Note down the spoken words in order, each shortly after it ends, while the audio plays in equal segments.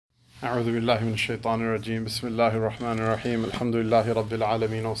أعوذ بالله من الشيطان الرجيم بسم الله الرحمن الرحيم الحمد لله رب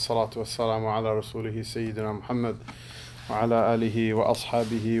العالمين والصلاة والسلام على رسوله سيدنا محمد وعلى آله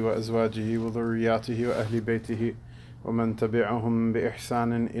وأصحابه وأزواجه وذرياته وأهل بيته ومن تبعهم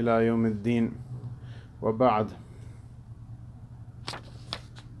بإحسان إلى يوم الدين وبعد.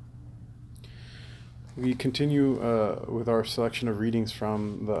 We continue with our selection of readings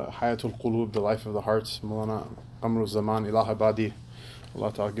from the Hayatul Qulub, the Life of the Hearts, Mawlana Amru Zaman Ilahabadi.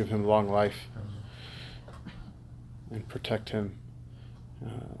 Allah Ta'ala give him long life and protect him.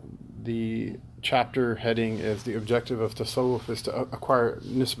 The chapter heading is the objective of tasawwuf is to acquire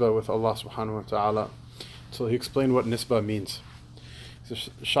nisbah with Allah subhanahu wa ta'ala. So he explained what nisbah means.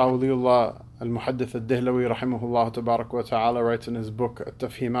 Shah Waliullah al-Muhaddith al-Dihlawi rahimahullah tabarak wa ta'ala writes in his book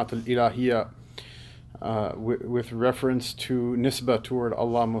At-Tafhimat al-Ilahiyya with reference to nisbah toward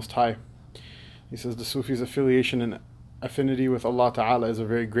Allah Most High. He says the Sufi's affiliation and affinity with Allah Ta'ala is a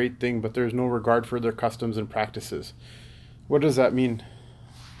very great thing, but there is no regard for their customs and practices. What does that mean?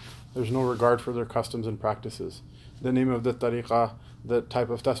 There's no regard for their customs and practices. The name of the tariqah, the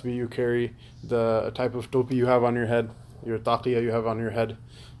type of tasbih you carry, the type of topi you have on your head, your taqiyah you have on your head,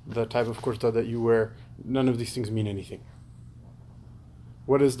 the type of kurta that you wear, none of these things mean anything.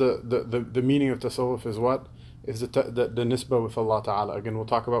 What is the meaning of tasawwuf is what? Is the nisbah with Allah Ta'ala. Again, we'll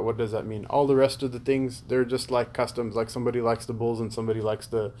talk about what does that mean. All the rest of the things, they're just like customs, like somebody likes the Bulls and somebody likes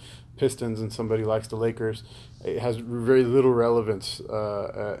the Pistons and somebody likes the Lakers. It has very little relevance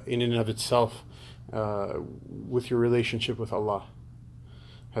in and of itself with your relationship with Allah.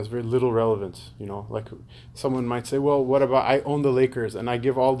 It has very little relevance, like someone might say, well, what about I own the Lakers and I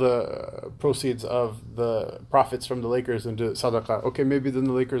give all the proceeds of the profits from the Lakers into sadaqah. Okay, maybe then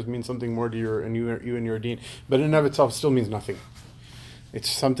the Lakers mean something more to you and your deen, but in and of itself still means nothing. It's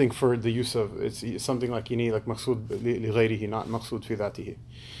something for the use of, it's something like maqsood li ghayrihi, not maqsood fi dhatihi.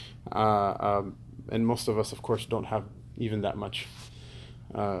 And most of us, of course, don't have even that much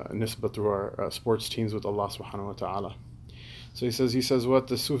nisbah through our sports teams with Allah subhanahu wa ta'ala. So he says what?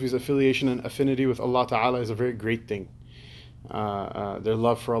 The Sufi's affiliation and affinity with Allah Ta'ala is a very great thing. Their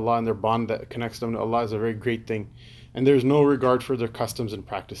love for Allah and their bond that connects them to Allah is a very great thing. And there's no regard for their customs and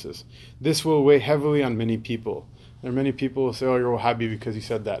practices. This will weigh heavily on many people. There are many people who say, oh, you're Wahhabi because you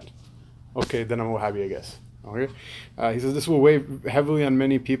said that. Okay, then I'm Wahhabi, I guess. Okay? He says, this will weigh heavily on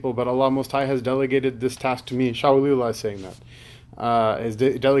many people, but Allah Most High has delegated this task to me. Shah Waliullah is saying that. Has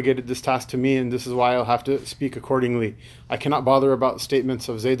delegated this task to me, and this is why I'll have to speak accordingly. I cannot bother about statements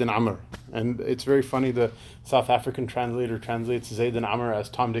of Zayd and Amr. And it's very funny, the South African translator translates Zayd and Amr as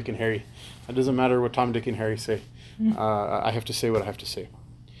Tom, Dick, and Harry. It doesn't matter what Tom, Dick, and Harry say. I have to say what I have to say.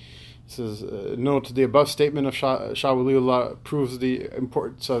 It says, note, the above statement of Shah Waliullah proves the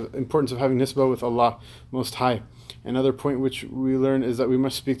importance of having nisbah with Allah Most High. Another point which we learn is that we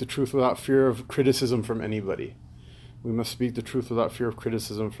must speak the truth without fear of criticism from anybody. We must speak the truth without fear of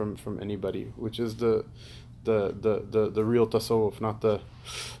criticism from anybody, which is the real tasawwuf, not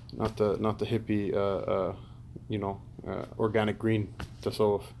the hippie, organic green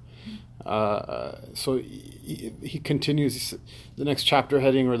tasawwuf. So he continues. The next chapter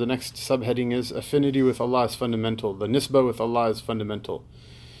heading or the next subheading is affinity with Allah is fundamental. The nisbah with Allah is fundamental.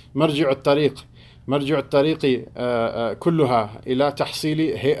 مرجع الطريق كلها إلى تحصيل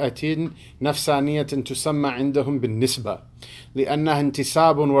هيئة نفسانية تسمى عندهم بالنسبة لأنها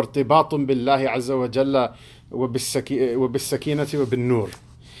انتساب وارتباط بالله عز وجل وبالسكينة وبالنور.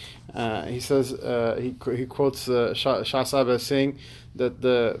 He says, he quotes Shah Sahib as saying that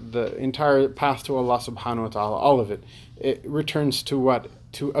the entire path to Allah subhanahu wa ta'ala, all of it returns to what?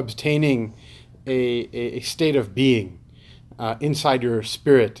 To obtaining a state of being inside your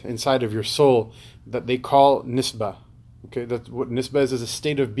spirit, inside of your soul, that they call nisbah. Okay, that's what nisbah is a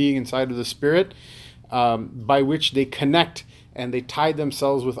state of being inside of the spirit, by which they connect and they tie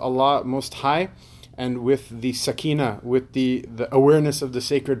themselves with Allah Most High and with the sakina, with the awareness of the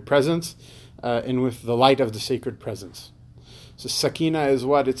sacred presence, and with the light of the sacred presence. So sakina is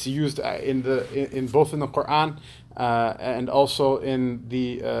what? It's used in both in the Quran and also in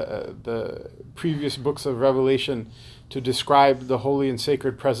the previous books of Revelation to describe the holy and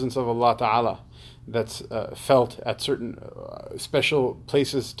sacred presence of Allah Ta'ala that's felt at certain special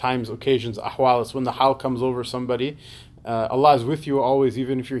places, times, occasions, ahwal. It's when the hal comes over somebody. Allah is with you always,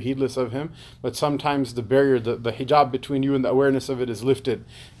 even if you're heedless of Him. But sometimes the barrier, the hijab between you and the awareness of it is lifted,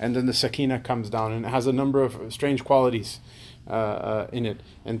 and then the sakina comes down, and it has a number of strange qualities in it.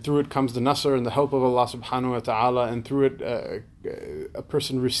 And through it comes the nasr and the help of Allah subhanahu wa ta'ala, and through it a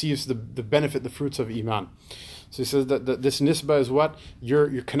person receives the benefit, the fruits of iman. So he says that this nisbah is what?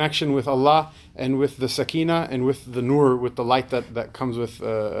 Your connection with Allah and with the sakina and with the nur, with the light that comes with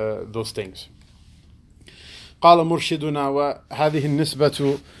those things. قال مرشدنا وهذه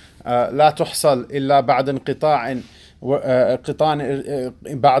النسبة لا تحصل إلا بعد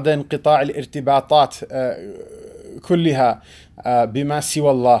انقطاع الارتباطات كلها بما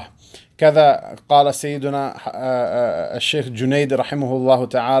سوى الله. كذا قال سيدنا الشيخ جنيد رحمه الله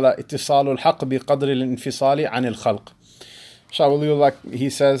تعالى اتصال الحق بقدر الانفصال عن الخلق. Shah Waliullah,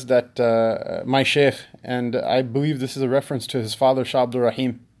 he says that my sheikh, and I believe this is a reference to his father Shah Abdul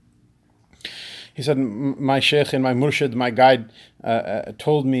Rahim, he said, my sheikh and my murshid, my guide,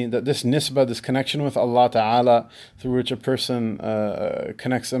 told me that this nisbah, this connection with Allah Ta'ala, through which a person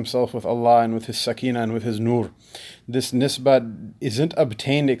connects himself with Allah and with his sakina and with his nur, this nisbah isn't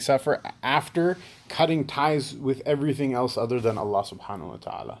obtained except for after cutting ties with everything else other than Allah Subhanahu wa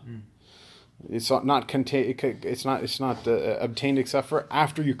Ta'ala. It's not obtained except for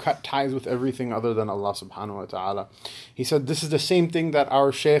after you cut ties with everything other than Allah Subhanahu wa Ta'ala. He said this is the same thing that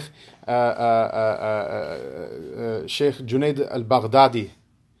our Sheikh Sheikh Junaid al-Baghdadi,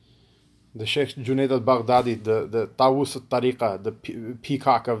 the Sheikh Junaid al-Baghdadi, the Tawus al-Tariqa, the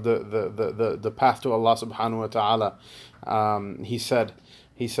peacock of the path to Allah Subhanahu wa Ta'ala, he said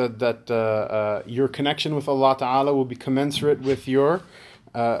that your connection with Allah Ta'ala will be commensurate with your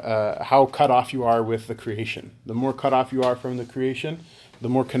how cut off you are with the creation. The more cut off you are from the creation, the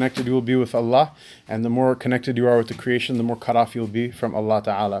more connected you will be with Allah, and the more connected you are with the creation, the more cut off you will be from Allah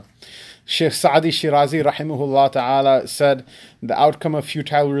Ta'ala. Shaykh Sa'di Shirazi rahimahullah Ta'ala said, the outcome of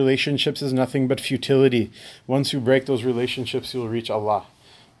futile relationships is nothing but futility. Once you break those relationships, you will reach Allah.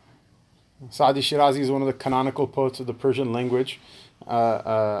 Sa'di Shirazi is one of the canonical poets of the Persian language.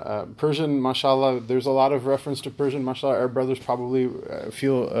 Persian, mashallah, there's a lot of reference to Persian, mashallah. Our brothers probably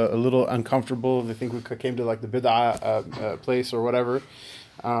feel a little uncomfortable. They think we came to like the bid'ah place or whatever.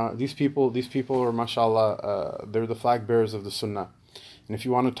 These people are, mashallah, they're the flag bearers of the sunnah. And if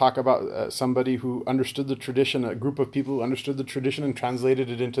you want to talk about somebody who understood the tradition, a group of people who understood the tradition and translated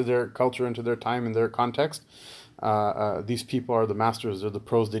it into their culture, into their time, in their context, these people are the masters, they're the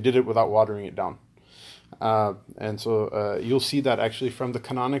pros. They did it without watering it down. And so you'll see that actually from the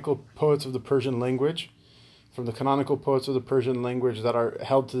canonical poets of the Persian language, that are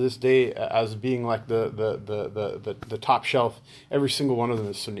held to this day as being like the top shelf. Every single one of them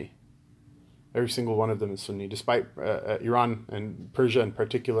is Sunni. Despite Iran and Persia in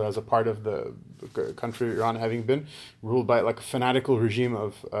particular, as a part of the country of Iran, having been ruled by like a fanatical regime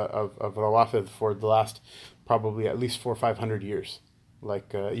of Rawafid for the last probably at least 400 or 500 years. Like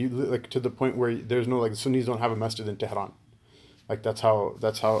to the point where there's no, like, Sunnis don't have a masjid in Tehran. Like that's how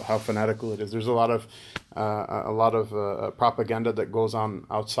fanatical it is. There's a lot of propaganda that goes on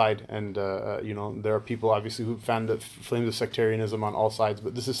outside, and there are people obviously who fan the flames of sectarianism on all sides.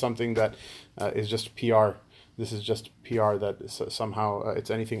 But this is something that is just PR. This is just PR that somehow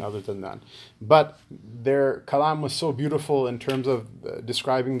it's anything other than that. But their kalam was so beautiful in terms of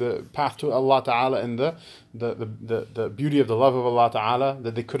describing the path to Allah Ta'ala and the beauty of the love of Allah Ta'ala,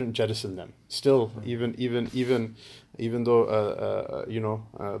 that they couldn't jettison them. Still, even though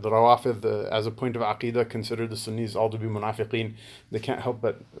the Rawafid as a point of aqeedah consider the Sunnis all to be munafiqeen, they can't help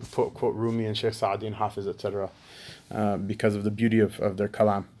but quote Rumi and Shaykh Sa'di and Hafiz, etc. Because of the beauty of their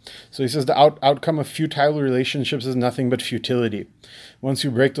kalam. So he says the outcome of futile relationships is nothing but futility. Once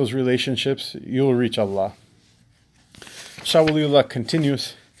you break those relationships, you will reach Allah. Shah Waliullah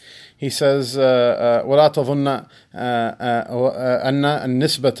continues. He says, وَلَا تَظُنَّ أَنَّ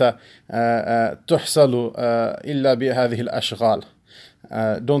النِّسْبَةَ تُحْصَلُ إِلَّا بِهَذِهِ الْأَشْغَالِ.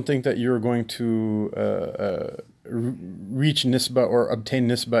 Don't think that you're going to reach nisbah or obtain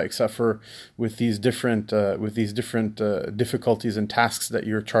nisbah except for with these different difficulties and tasks that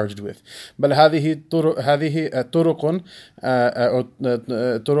you're charged with. بل هذه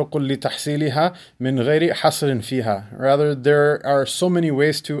طرق لتحصيلها من غير حصر فيها. Rather, there are so many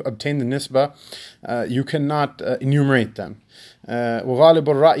ways to obtain the nisbah, you cannot enumerate them. وغالب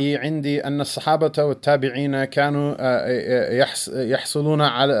الرأي عندي أن الصحابة والتابعين كانوا يحصلون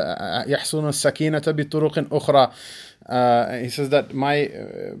السكينة بطرق أخرى. He says that my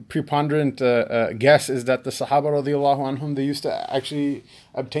preponderant guess is that the Sahaba radiallahu anhum, they used to actually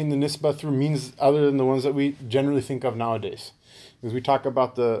obtain the nisbah through means other than the ones that we generally think of nowadays. Because we talk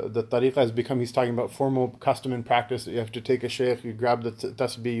about the tariqah has become, he's talking about formal custom and practice. You have to take a shaykh, you grab the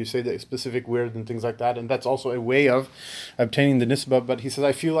tasbih, you say the specific word and things like that. And that's also a way of obtaining the nisbah. But he says,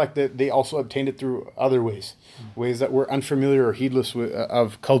 I feel like that they also obtained it through other ways. Ways that we're unfamiliar or heedless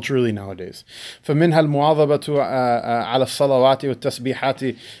of culturally nowadays. فمنها المواظبة على الصلوات والتسبيحات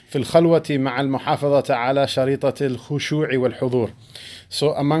في الخلوة مع المحافظة على شريطة الخشوع والحضور.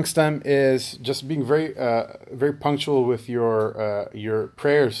 So amongst them is just being very punctual with your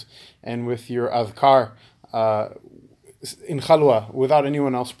prayers and with your adhkar in khalwa without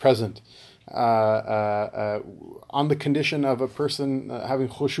anyone else present. On the condition of a person having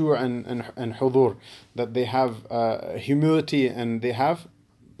khushu' and hudur, that they have humility and they have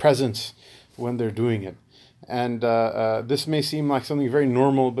presence when they're doing it. And this may seem like something very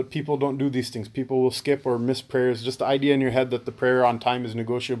normal, but people don't do these things. People will skip or miss prayers. Just the idea in your head that the prayer on time is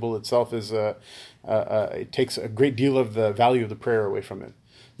negotiable itself is it takes a great deal of the value of the prayer away from it.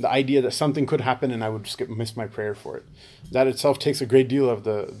 The idea that something could happen and I would miss my prayer for it, that itself takes a great deal of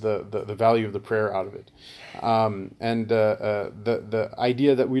the value of the prayer out of it. The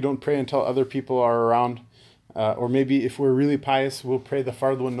idea that we don't pray until other people are around, or maybe if we're really pious, we'll pray the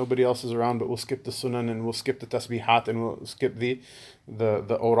fard when nobody else is around, but we'll skip the sunan and we'll skip the tasbihat and we'll skip the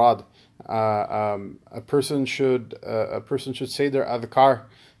awrad. A person should say their adhkar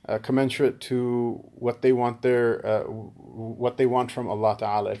commensurate to what they want from Allah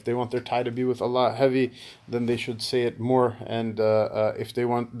Ta'ala. If they want their tie to be with Allah heavy, then they should say it more. And if they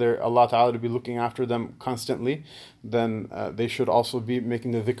want their Allah Ta'ala to be looking after them constantly, then they should also be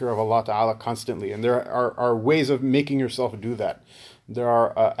making the dhikr of Allah Ta'ala constantly. And there are ways of making yourself do that. There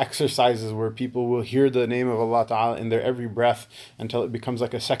are exercises where people will hear the name of Allah Ta'ala in their every breath until it becomes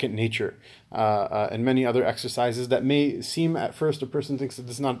like a second nature. And many other exercises that may seem at first, a person thinks that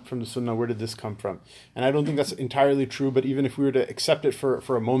this is not from the sunnah, where did this come from? And I don't think that's entirely true, but even if we were to accept it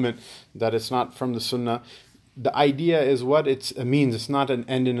for a moment that it's not from the sunnah, the idea is what? It's a means. It's not an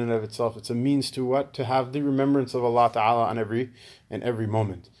end in and of itself. It's a means to what? To have the remembrance of Allah Ta'ala in every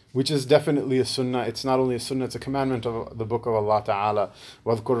moment. Which is definitely a sunnah. It's not only a sunnah, it's a commandment of the book of Allah Ta'ala.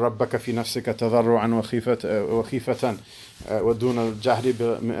 وَاذْكُرْ رَبَّكَ فِي نَفْسِكَ تَضَرُّعًا وَخِيفَةً وَدُونَ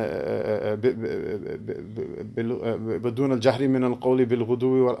الْجَهْرِ مِنَ الْقَوْلِ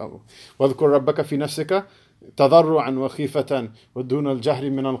بِالْغُدُوِّ وَاذْكُرْ رَبَّكَ فِي نَفْسِكَ تضرعا وخيفة ودون الجهر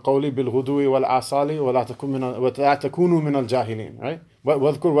من القول بالغدو والآصال ولا تكونوا من الجاهلين, right?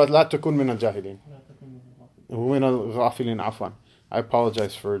 واذكر ولا تكون من الجاهلين ومن الغافلين عفوا. I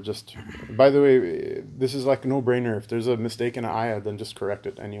apologize for just. By the way, this is like a no-brainer. If there's a mistake in an ayah, then just correct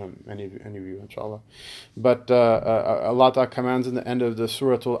it. Any of you, inshallah. But Allah Ta'ala commands in the end of the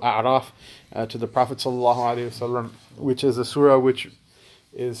Surah Al-A'raf to the Prophet sallallahu alaihi wasallam, which is a surah which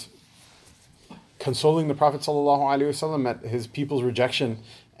is consoling the Prophet sallallahu alaihi wasallam at his people's rejection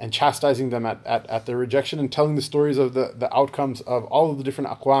and chastising them at their rejection and telling the stories of the outcomes of all of the different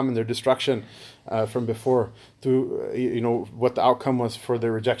aqwam and their destruction from before, through what the outcome was for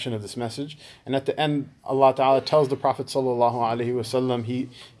their rejection of this message. And at the end, Allah Ta'ala tells the Prophet sallallahu alaihi wasallam, he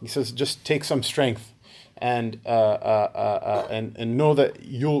says, just take some strength and know that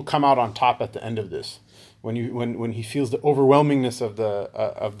you'll come out on top at the end of this, when he feels the overwhelmingness of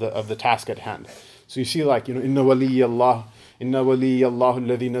the task at hand. So you see, like, inna waliyallah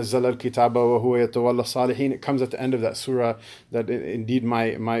alladhi nazzala al-kitaba wa huwa yatawalla salihin. It comes at the end of that surah that indeed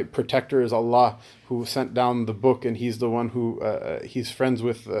my protector is Allah, who sent down the book, and he's the one who he's friends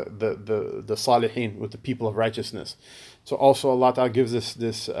with the salihin, with the people of righteousness. So also Allah Ta'ala gives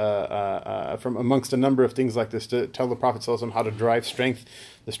this from amongst a number of things like this to tell the Prophet ﷺ how to derive strength,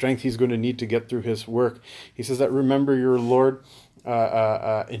 the strength he's going to need to get through his work. He says that remember your Lord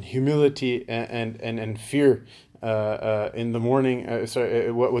in humility and fear in the morning.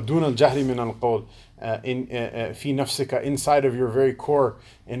 وَدُونَ الْجَهْرِ مِنَ الْقَوْلِ فِي نَفْسِكَ, inside of your very core,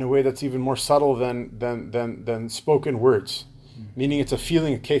 in a way that's even more subtle than spoken words. Meaning it's a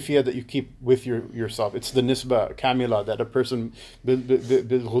feeling, a kayfiyah that you keep with yourself. It's the nisbah kamila that a person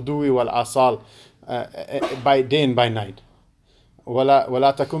bil-ghuduwi wal-asal, by day and by night. وَلَا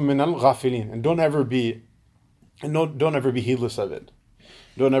تَكُن مِنَ الْغَافِلِينَ, and don't ever be heedless of it.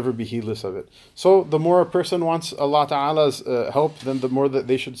 Don't ever be heedless of it. So the more a person wants Allah Ta'ala's help, then the more that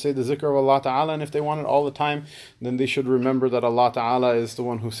they should say the zikr of Allah Ta'ala. And if they want it all the time, then they should remember that Allah Ta'ala is the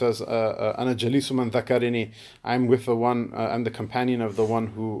one who says, Ana jalisu man dhakarini, I'm with the one, I'm the companion of the one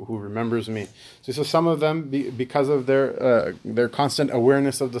who remembers me. So some of them, because of their constant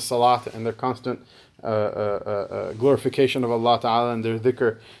awareness of the salat and their constant glorification of Allah Ta'ala and their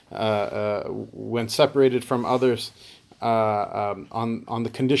dhikr, when separated from others, on the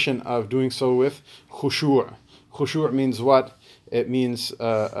condition of doing so with khushu'. Khushu' means what? It means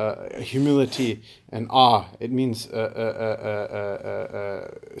humility and awe. It means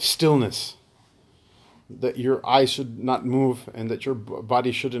stillness. That your eyes should not move and that your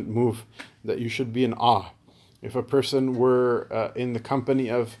body shouldn't move. That you should be in awe. If a person were in the company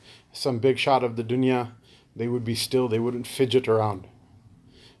of some big shot of the dunya, they would be still, they wouldn't fidget around.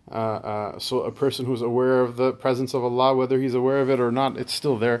 So a person who's aware of the presence of Allah, whether he's aware of it or not, it's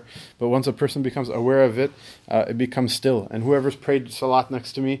still there. But once a person becomes aware of it, it becomes still. And whoever's prayed salat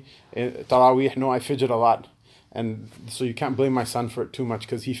next to me, Taraweeh, I fidget a lot. And so you can't blame my son for it too much,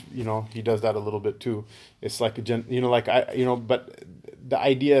 because he does that a little bit too. It's like but the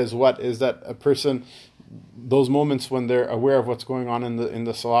idea is that a person, those moments when they're aware of what's going on in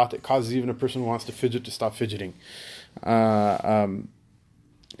the salat, it causes even a person who wants to fidget to stop fidgeting.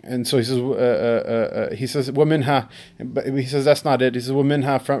 And so he says, وَمِنْهَا, but he says that's not it. He says,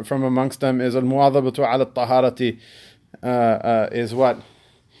 وَمِنْهَا, from amongst them is al-mu'adhabatu ala al-taharati, is what?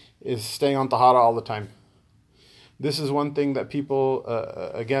 Is staying on tahara all the time. This is one thing that people,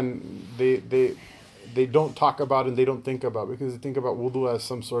 again, they don't talk about and they don't think about, because they think about wudu as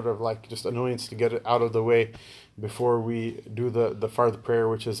some sort of like just annoyance to get it out of the way before we do the fard prayer,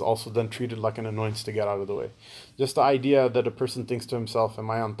 which is also then treated like an annoyance to get out of the way. Just the idea that a person thinks to himself, am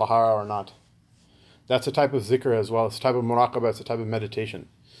I on tahara or not? That's a type of zikr as well. It's a type of muraqabah, it's a type of meditation.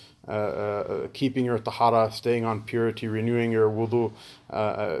 Keeping your tahara, staying on purity, renewing your wudu,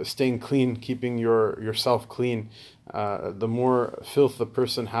 staying clean, keeping yourself clean. The more filth the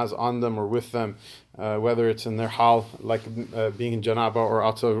person has on them or with them, whether it's in their hal, like being in janaba or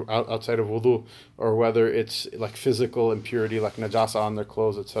outside of wudu, or whether it's like physical impurity, like najasa on their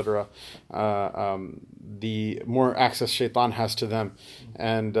clothes, etc. The more access shaitan has to them,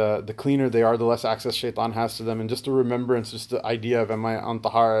 and the cleaner they are, the less access shaitan has to them. And just a remembrance, just the idea of am I on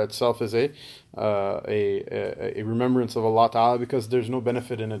tahara itself is a remembrance of Allah Ta'ala, because there's no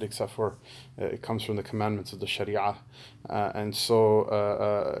benefit in it except for it comes from the commandments of the Sharia. And so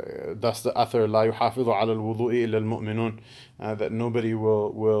that's the athar, لا يحافظ على الوضوء إلا المؤمنون, that nobody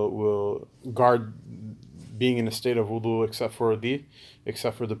will guard being in a state of wudu except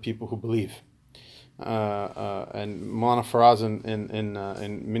for the people who believe. And Maulana Faraz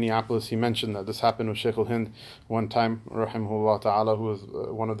in Minneapolis, he mentioned that this happened with Shaykh al-Hind one time, rahimahullah ta'ala, who was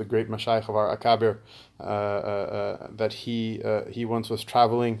one of the great mashayikh of our akabir, that he once was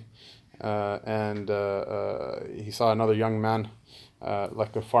traveling and he saw another young man,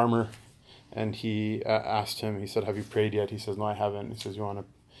 like a farmer, and he asked him, he said, have you prayed yet? He says, no, I haven't. He says,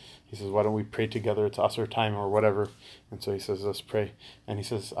 he says, why don't we pray together? It's Asr time or whatever. And so he says, let's pray. And he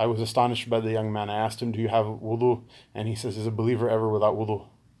says, I was astonished by the young man. I asked him, do you have wudu? And he says, is a believer ever without wudu?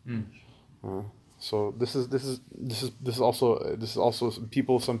 So this is also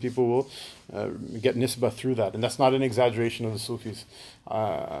some people will get nisbah through that, and that's not an exaggeration of the Sufis.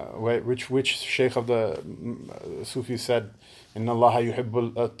 Which Shaykh of the Sufis said, "Inna Allāh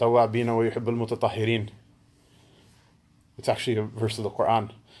yuhibbul tawābīna wa yuhibbul mutatahhirin." It's actually a verse of the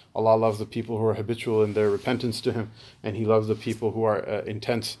Quran. Allah loves the people who are habitual in their repentance to Him, and He loves the people who are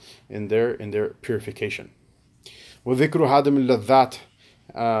intense in their purification. وَذِكْرُ هَادِمِ اللَّذَّاتِ,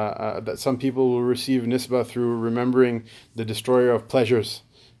 that some people will receive nisbah through remembering the destroyer of pleasures,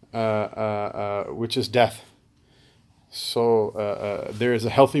 which is death. So there is a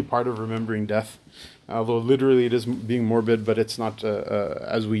healthy part of remembering death, although literally it is being morbid, but it's not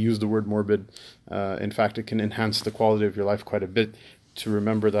as we use the word morbid. In fact, it can enhance the quality of your life quite a bit to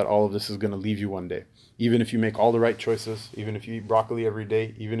remember that all of this is going to leave you one day. Even if you make all the right choices, even if you eat broccoli every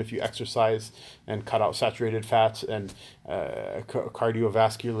day, even if you exercise and cut out saturated fats and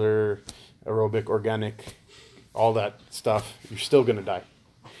cardiovascular, aerobic, organic, all that stuff, you're still going to die.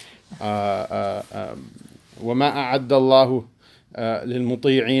 وَمَا أَعَدَّ اللَّهُ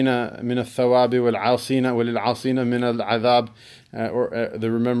لِلْمُطِيعِينَ مِنَ الثَّوَابِ وَالْعَاصِينَ وَلِلْعَاصِينَ مِنَ الْعَذَابِ, or the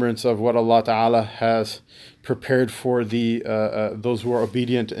remembrance of what Allah Ta'ala has prepared for the those who are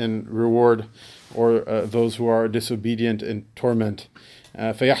obedient in reward, or those who are disobedient in torment.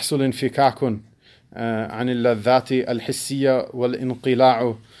 فيحصل انفكاك عن اللذات الحسية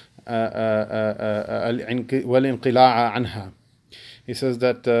والانقلاع عنها. He says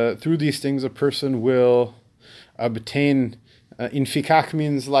that through these things a person will obtain infikak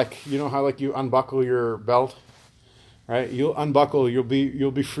means, like, you know how like you unbuckle your belt, right? You'll unbuckle, you'll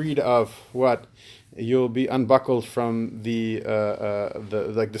be freed of what? You'll be unbuckled from the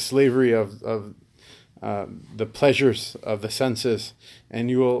slavery of the pleasures of the senses, and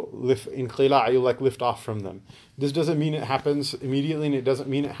you will you'll like lift off from them. This doesn't mean it happens immediately, and it doesn't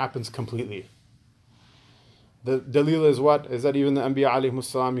mean it happens completely. The dalil is what? Is that even the Anbiya alayhimus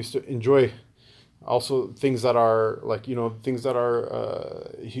salam used to enjoy Also, things that are like, things that are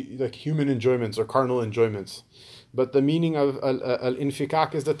like human enjoyments or carnal enjoyments. But the meaning of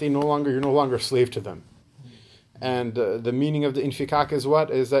al-infikak is that you're no longer a slave to them. And the meaning of the infikak is what?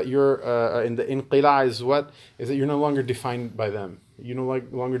 Is that you're, in the inqila is what? Is that you're no longer defined by them. You no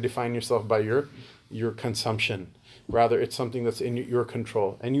longer define yourself by your consumption. Rather, it's something that's in your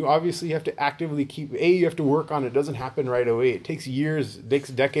control. And you obviously have to actively you have to work on it. It doesn't happen right away. It takes years, it takes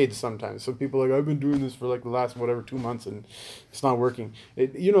decades sometimes. Some people are like, I've been doing this for like the last 2 months and it's not working.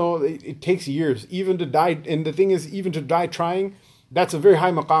 It takes years. Even to die, and the thing is, even to die trying, that's a very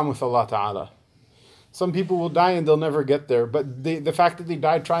high maqam with Allah Ta'ala. Some people will die and they'll never get there. But the fact that they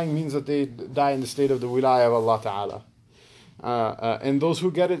died trying means that they die in the state of the wilayah of Allah Ta'ala. And those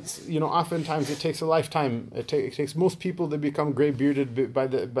who get it, oftentimes it takes a lifetime. It takes most people, they become gray bearded by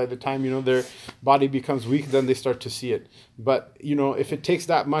the time their body becomes weak. Then they start to see it. But if it takes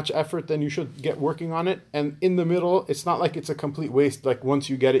that much effort, then you should get working on it. And in the middle, it's not like it's a complete waste. Like once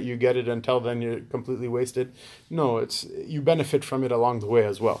you get it. Until then, you're completely wasted. No, you benefit from it along the way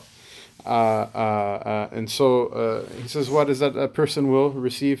as well. And so he says, what is that a person will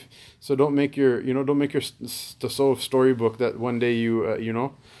receive? So don't make your tasawwuf storybook that one day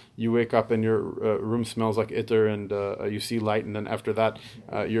you wake up and your room smells like itar and you see light, and then after that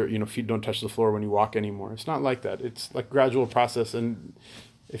your feet don't touch the floor when you walk anymore. It's not like that. It's like gradual process, and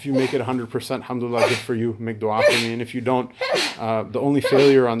if you make it 100%, alhamdulillah, good for you. Make dua for me, and if you don't, the only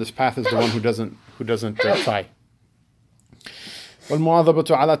failure on this path is the one who doesn't try.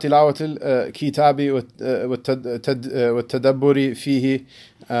 والمواظبة على تلاوة الكتاب والتدبر فيه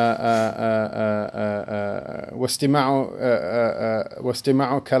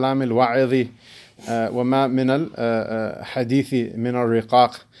واستماع كلام الواعظ وما من الحديث من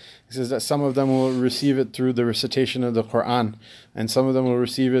الرقاق. He says that some of them will receive it through the recitation of the Quran, and some of them will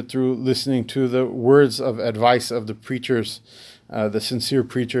receive it through listening to the words of advice of the preachers, the sincere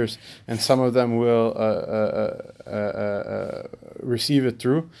preachers, and some of them will receive it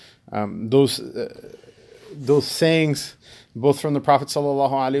through those sayings, both from the Prophet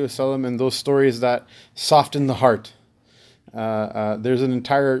ﷺ and those stories that soften the heart. There's an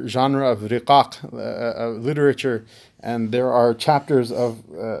entire genre of riqaq literature, and there are chapters of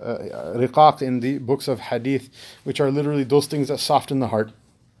riqaq in the books of hadith, which are literally those things that soften the heart.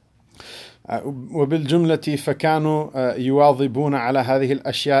 وبالجملة فكانوا يواظبون على هذه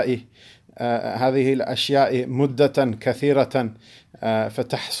الأشياء مدة كثيرة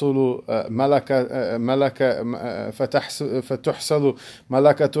فتحصل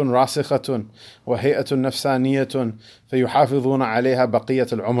ملكة راسخة وهيئة نفسانية فيحافظون عليها بقية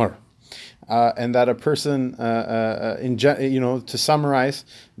العمر. And that a person, to summarize,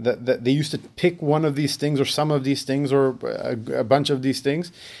 that they used to pick one of these things or some of these things or a bunch of these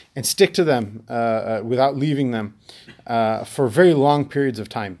things and stick to them without leaving them for very long periods of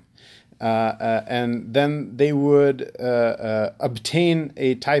time. And then they would obtain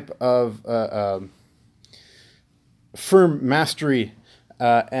a type of firm mastery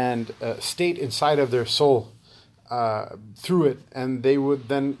and state inside of their soul through it, and they would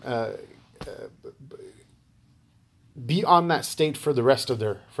then be on that state for the rest of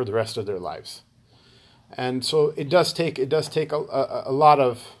their lives. And so it does take a lot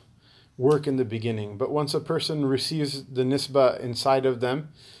of work in the beginning, but once a person receives the nisbah inside of them,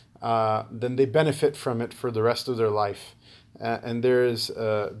 then they benefit from it for the rest of their life. And there is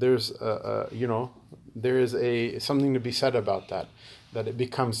something to be said about that it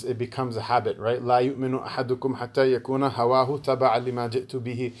becomes a habit, right? لا يؤمن أحدكم حتى يكون هواه تبعا لما جئت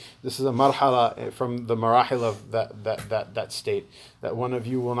به. This is a marhala from the marahil of that state, that one of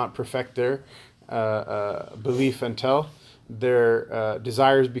you will not perfect their belief until their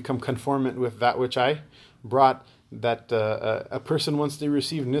desires become conformant with that which I brought. That a person, once they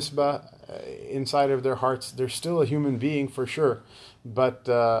receive nisbah inside of their hearts, they're still a human being for sure, but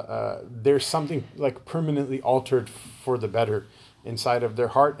there's something like permanently altered for the better inside of their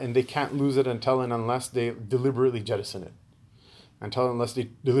heart, and they can't lose it until and unless they deliberately jettison it, unless they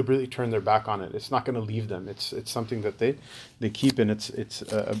deliberately turn their back on it. It's not going to leave them. It's something that they keep, and it's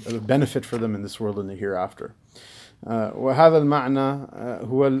a benefit for them in this world and the hereafter. وهذا المعنى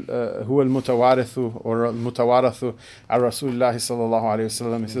هو المتوارث or المتوارث عن رسول الله صلى الله عليه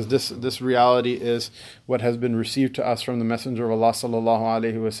وسلم. He says this reality is what has been received to us from the Messenger of Allah صلى الله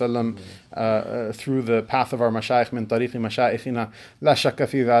عليه وسلم through the path of our مشايخ من طريق مشايخنا لا شك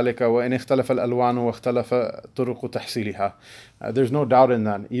في ذلك وإن اختلف الألوان واختلف طرق تحصيلها. There's no doubt in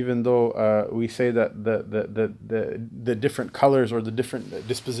that, even though we say that the different colors or the different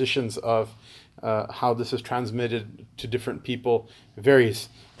dispositions of how this is transmitted to different people varies,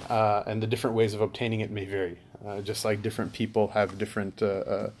 and the different ways of obtaining it may vary. Just like different people have different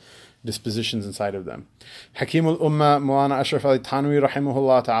dispositions inside of them. Hakim al-Ummah Maulana Ashraf Ali Tanwi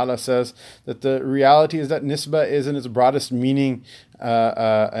rahimahullah ta'ala says that the reality is that Nisbah is in its broadest meaning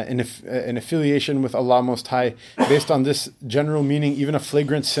an affiliation with Allah Most High. Based on this general meaning, even a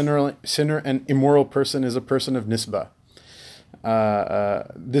flagrant sinner and immoral person is a person of Nisbah.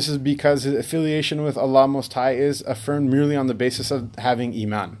 This is because his affiliation with Allah Most High is affirmed merely on the basis of having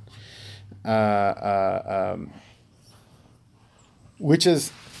Iman. Which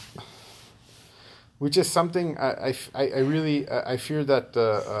is something I really fear that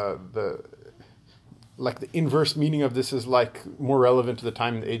the inverse meaning of this is more relevant to the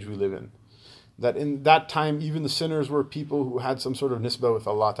time and the age we live in. That in that time, even the sinners were people who had some sort of nisbah with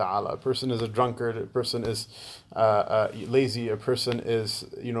Allah Ta'ala. A person is a drunkard, a person is lazy, a person is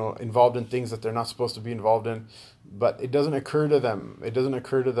involved in things that they're not supposed to be involved in, but it doesn't occur to them. It doesn't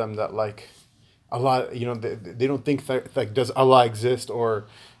occur to them that Allah, they don't think that does Allah exist, or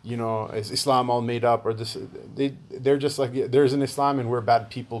is Islam all made up, or this. They're just there's an Islam and we're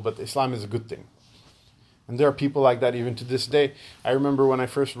bad people, but Islam is a good thing. And there are people like that even to this day. I remember when I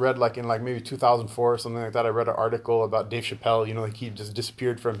first read, in maybe 2004 or something like that, I read an article about Dave Chappelle. He just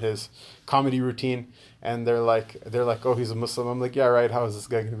disappeared from his comedy routine, and they're like, oh, he's a Muslim. I'm like, yeah, right. How is this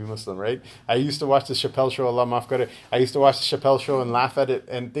guy going to be Muslim, right? I used to watch the Chappelle show. Allah maaf kare. I used to watch the Chappelle show and laugh at it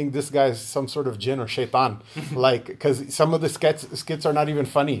and think this guy's some sort of jinn or shaitan, because some of the skits are not even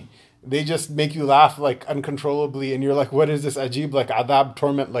funny. They just make you laugh uncontrollably, and you're like, what is this ajib, adab,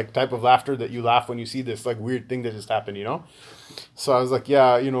 torment, type of laughter that you laugh when you see this weird thing that just happened, So I was like,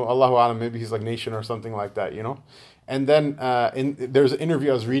 yeah, Allahu Alam, maybe he's nation or something like that, And then there's an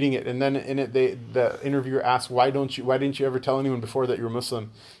interview, I was reading it, and then in it the interviewer asked, why didn't you ever tell anyone before that you're Muslim?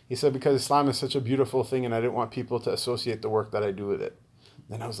 He said, because Islam is such a beautiful thing, and I didn't want people to associate the work that I do with it.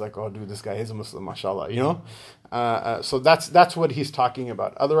 Then I was like, oh, dude, this guy is a Muslim, mashallah, So that's what he's talking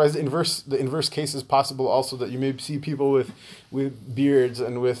about. Otherwise, the inverse case is possible also, that you may see people with beards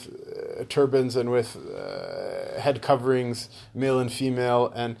and with turbans and with head coverings, male and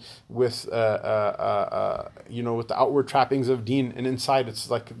female, and with with the outward trappings of deen, and inside it's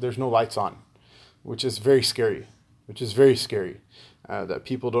there's no lights on, which is very scary. That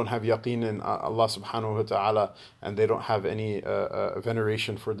people don't have yaqeen in Allah subhanahu wa ta'ala, and they don't have any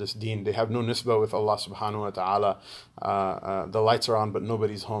veneration for this deen. They have no nisbah with Allah subhanahu wa ta'ala. The lights are on, but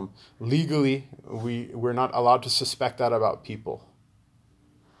nobody's home. Legally, we're not allowed to suspect that about people.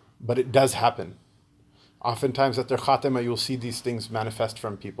 But it does happen. Oftentimes at their khatima, you'll see these things manifest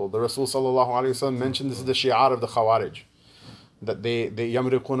from people. The Rasul sallallahu alayhi wa sallam mentioned this is the shi'ar of the Khawarij. That they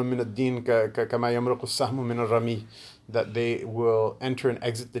yamriquna min ad-din kama yamriqu as-sahmu min ar-rami, that they will enter and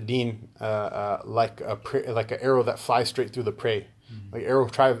exit the deen like an arrow that flies straight through the prey. Like arrow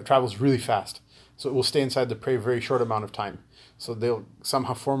travels really fast, so it will stay inside the prey a very short amount of time. So they'll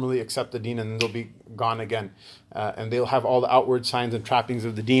somehow formally accept the deen, and then they'll be gone again, and they'll have all the outward signs and trappings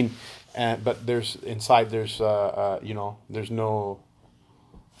of the deen, but there's no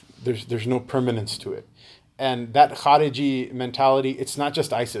permanence to it. And that Khariji mentality, it's not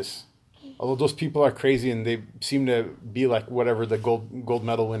just ISIS. Although those people are crazy and they seem to be the gold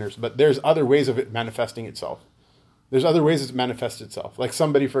medal winners. But there's other ways of it manifesting itself. There's other ways it manifests itself. Like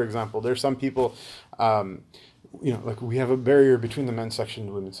somebody, for example, there's some people, we have a barrier between the men's section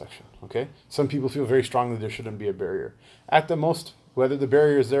and the women's section, okay? Some people feel very strongly there shouldn't be a barrier. At the most, whether the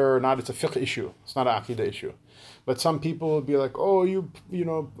barrier is there or not, it's a fiqh issue. It's not an aqidah issue. But some people will be like, oh, you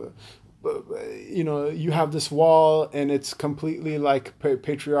have this wall and it's completely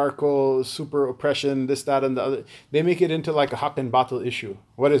patriarchal, super oppression, this, that, and the other. They make it into a haq and batil issue.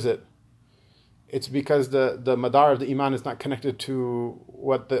 What is it? It's because the madar of the iman is not connected to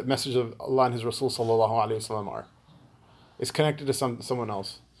what the message of Allah and His Rasul sallallahu alaihi wasallam are. It's connected to someone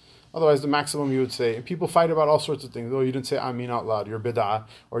else. Otherwise, the maximum you would say, people fight about all sorts of things. Oh, you didn't say Ameen out loud, you're bid'ah.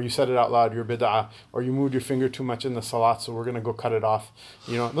 Or you said it out loud, you're bid'ah. Or you moved your finger too much in the salat, so we're going to go cut it off.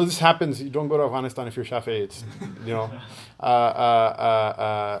 This happens. You don't go to Afghanistan if you're Shafi'i. It's,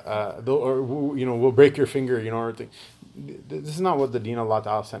 we'll break your finger, or this is not what the deen Allah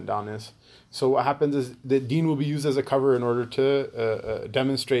Ta'ala sent down is. So what happens is the deen will be used as a cover in order to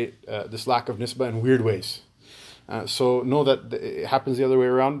demonstrate this lack of nisbah in weird ways. So know that it happens the other way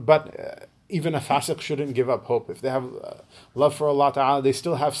around. But even a fasiq shouldn't give up hope. If they have love for Allah Ta'ala, they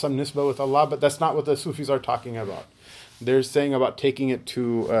still have some nisbah with Allah, but that's not what the Sufis are talking about. They're saying about taking it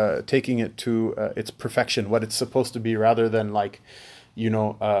to its perfection, what it's supposed to be, rather than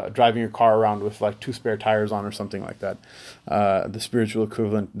driving your car around with 2 spare tires on or something like that. The spiritual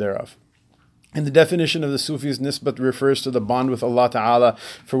equivalent thereof. And the definition of the Sufis nisbat refers to the bond with Allah Ta'ala,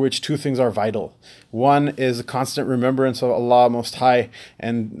 for which two things are vital. One is the constant remembrance of Allah Most High,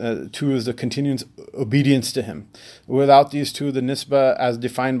 and two is the continuous obedience to Him. Without these two, the nisbah as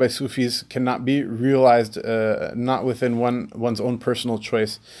defined by Sufis cannot be realized, not within one's own personal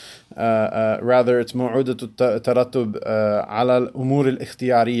choice. Rather, it's mu'udatu tarattub ala al-umur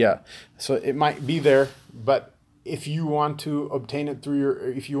al-ikhtiyariyya. So it might be there, but if you want to obtain it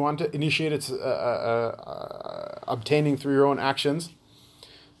if you want to initiate its obtaining through your own actions,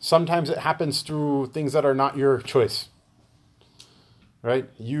 sometimes it happens through things that are not your choice. Right?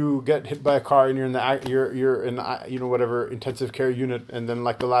 You get hit by a car and you're in whatever intensive care unit, and then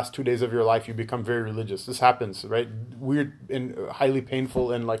like the last 2 days of your life you become very religious. This happens, right? Weird and highly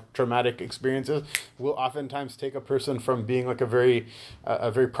painful and like traumatic experiences will oftentimes take a person from being like a very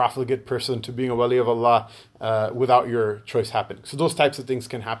profligate person to being a wali of Allah without your choice happening. So those types of things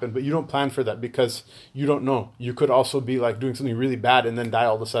can happen, but you don't plan for that because you don't know. You could also be like doing something really bad and then die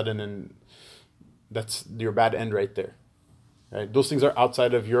all of a sudden, and that's your bad end right there. Right? Those things are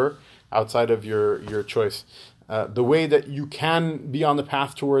outside of your choice. The way that you can be on the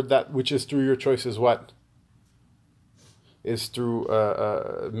path toward that which is through your choice is what? Is through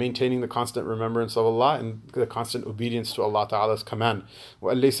maintaining the constant remembrance of Allah and the constant obedience to Allah Ta'ala's command.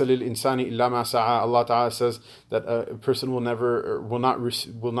 وَأَلَّيْسَ لِلْإِنسَانِ إِلَّا مَا سَعَى. Allah Ta'ala says that a person will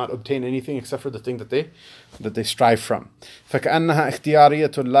not obtain anything except for the thing that they strive from. فكأنها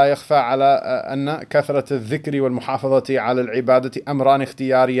اختيارية لا يخفى على أن كثرة الذكر والمحافظة على العبادة أمران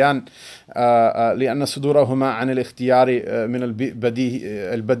اختياريان لأن صدورهما عن الاختيار من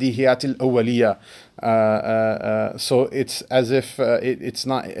البديهيات الأولية. So it's as if it's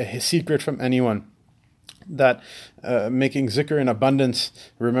not a secret from anyone that making zikr in abundance,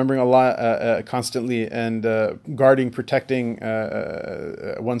 remembering Allah constantly, and protecting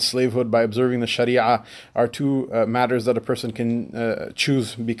one's slavehood by observing the Sharia are two matters that a person can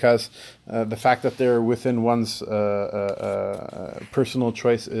choose, because the fact that they're within one's personal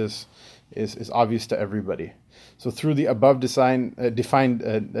choice is obvious to everybody. So through the above defined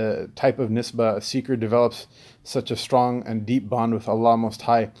type of nisbah, a seeker develops such a strong and deep bond with Allah Most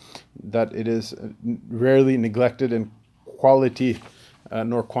High that it is rarely neglected in quality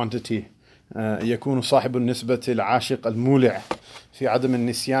nor quantity. يكون صاحب النسبة العاشق المولع في عدم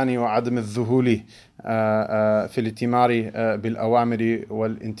النسيان وعدم الذهول في الاتمار بالأوامر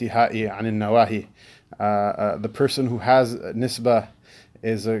والانتهاء عن النواهي. The person who has nisbah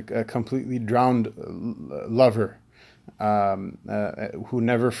is a completely drowned lover who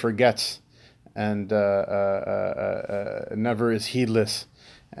never forgets and never is heedless,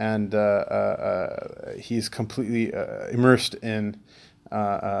 and he's completely immersed in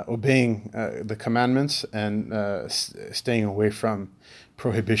obeying the commandments and staying away from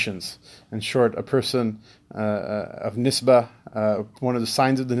prohibitions. In short, a person of nisbah, one of the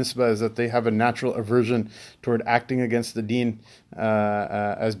signs of the nisbah is that they have a natural aversion toward acting against the deen,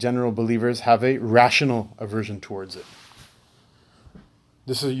 as general believers have a rational aversion towards it.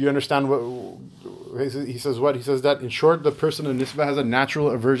 This is, you understand what he says? What he says, that in short, the person of nisbah has a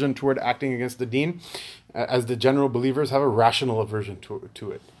natural aversion toward acting against the deen, as the general believers have a rational aversion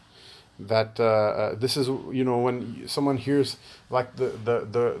to it. That this is, when someone hears like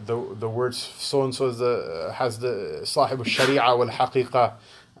the words so and so has the sahib al-sharia wal haqiqa,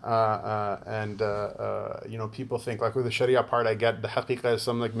 and people think like with the sharia part, I get the haqiqa is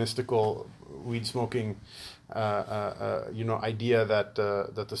some like mystical weed smoking idea that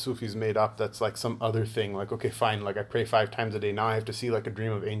the Sufis made up, that's like some other thing, like, okay, fine, like I pray 5 times a day, now I have to see like a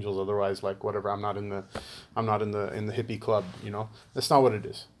dream of angels, otherwise like whatever, I'm not in the hippie club. That's not what it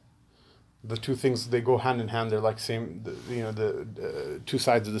is. The two things, they go hand in hand. They're like the two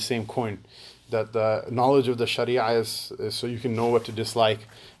sides of the same coin. That the knowledge of the Sharia is so you can know what to dislike,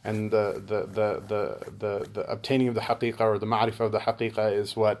 and the obtaining of the haqiqah or the ma'rifah of the haqiqah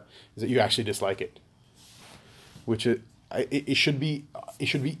is that you actually dislike it. Which it should be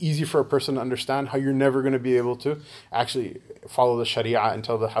easy for a person to understand how you're never going to be able to actually follow the Sharia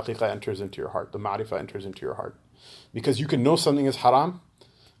until the haqiqah enters into your heart, the ma'rifah enters into your heart, because you can know something is haram,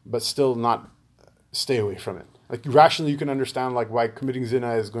 but still not stay away from it. Like rationally, you can understand like why committing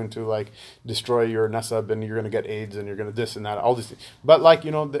zina is going to like destroy your nasab, and you're going to get AIDS, and you're going to this and that, all these things. But like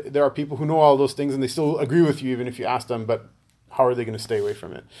there are people who know all those things, and they still agree with you even if you ask them. But How are they going to stay away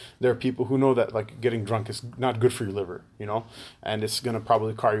from it? There are people who know that like getting drunk is not good for your liver, and it's going to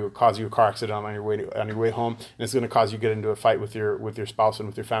probably cause you a car accident on your way home, and it's going to cause you to get into a fight with your spouse and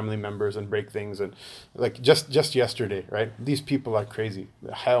with your family members and break things. And like just yesterday, right? These people are crazy.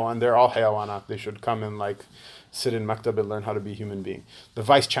 They're all hayawanat. They should come and like sit in maktab and learn how to be a human being. The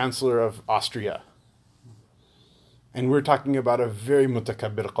vice chancellor of Austria, and we're talking about a very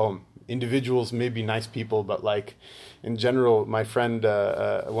mutakabbir qawm. Individuals may be nice people, but like in general, my friend,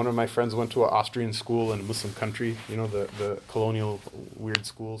 one of my friends went to an Austrian school in a Muslim country, the colonial weird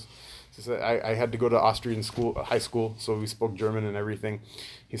schools. He said, I had to go to Austrian school, high school, so we spoke German and everything.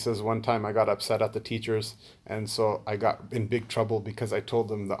 He says, one time I got upset at the teachers, and so I got in big trouble because I told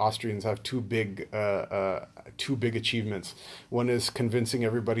them the Austrians have two big achievements. One is convincing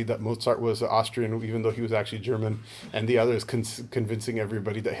everybody that Mozart was Austrian, even though he was actually German, and the other is convincing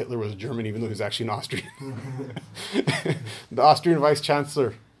everybody that Hitler was German, even though he was actually an Austrian. The Austrian vice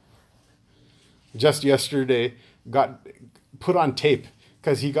chancellor just yesterday got put on tape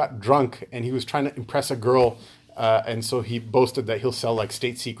because he got drunk and he was trying to impress a girl, and so he boasted that he'll sell like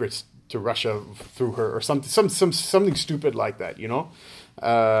state secrets to Russia through her or something stupid like that,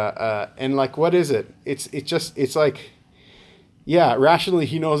 and like, what is it? It's like, yeah, rationally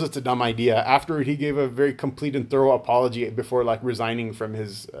he knows it's a dumb idea. After he gave a very complete and thorough apology before like resigning from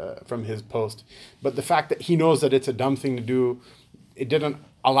his post, but the fact that he knows that it's a dumb thing to do, it didn't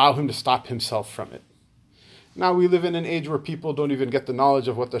allow him to stop himself from it. Now we live in an age where people don't even get the knowledge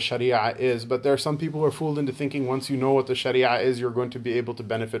of what the Sharia is, but there are some people who are fooled into thinking once you know what the Sharia is, you're going to be able to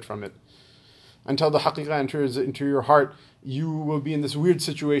benefit from it. Until the haqiqah enters into your heart, you will be in this weird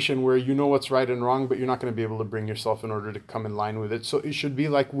situation where you know what's right and wrong, but you're not going to be able to bring yourself in order to come in line with it. So it should be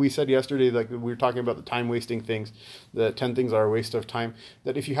like we said yesterday, like we were talking about the time-wasting things, the 10 things are a waste of time,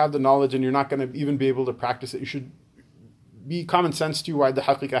 that if you have the knowledge and you're not going to even be able to practice it, you should be common sense to you why the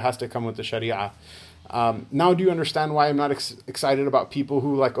haqiqah has to come with the Sharia. Now do you understand why I'm not excited about people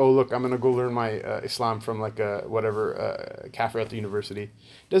who like, oh look, I'm going to go learn my Islam from like a kafir at the university.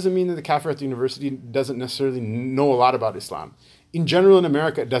 Doesn't mean that the kafir at the university doesn't necessarily know a lot about Islam. In general in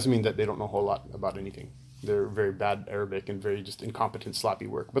America, it doesn't mean that they don't know a whole lot about anything. They're very bad Arabic and very just incompetent, sloppy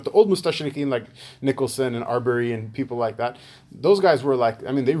work. But the old mustashriqeen like Nicholson and Arbery and people like that, those guys were like,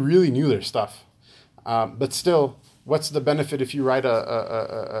 they really knew their stuff. But still, what's the benefit if you write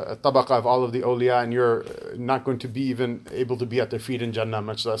a tabaqa of all of the awliya and you're not going to be even able to be at their feet in Jannah,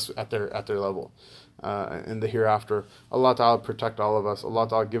 much less at their level in the hereafter. Allah Ta'ala protect all of us. Allah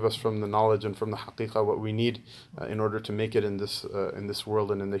Ta'ala give us from the knowledge and from the haqiqah what we need in order to make it in this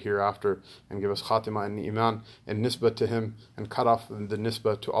world and in the hereafter, and give us khatima and iman and nisbah to Him, and cut off the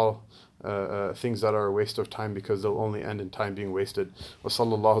nisbah to all things that are a waste of time, because they'll only end in time being wasted. Wa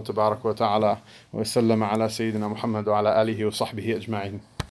sallallahu tabarak wa ta'ala wa sallama ala Sayyidina Muhammad wa ala alihi wa sahbihi ajma'in.